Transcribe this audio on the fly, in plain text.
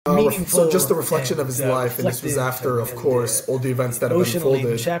So meaningful just the reflection of and, his life, and this was reflective after, of and, course, all the events that have emotionally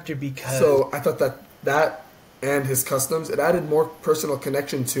unfolded. chapter because So I thought that and his customs, it added more personal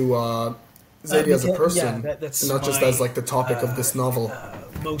connection to Zaidi as a person, that's and not just my as like the topic of this novel.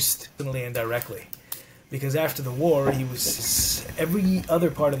 most personally and directly. Because after the war, he was every other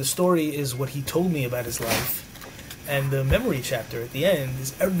part of the story is what he told me about his life, and the memory chapter at the end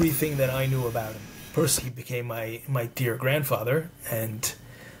is everything that I knew about him. First, he became my dear grandfather, and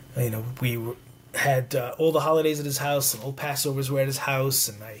had all the holidays at his house, and all Passovers were at his house,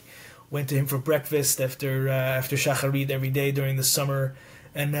 and I went to him for breakfast after Shacharit every day during the summer,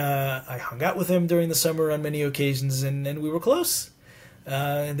 and I hung out with him during the summer on many occasions, and we were close.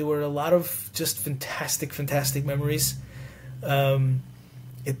 And there were a lot of just fantastic memories. That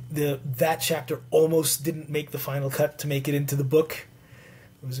chapter almost didn't make the final cut to make it into the book.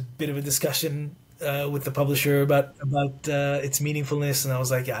 It was a bit of a discussion with the publisher about its meaningfulness, and I was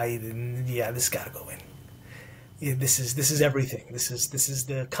like, this gotta go in. Yeah, this is everything. This is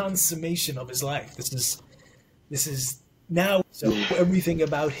the consummation of his life. This is now so everything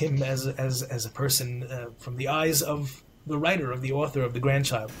about him as a person from the eyes of the writer, of the author, of the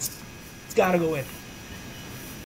grandchild. It's gotta go in.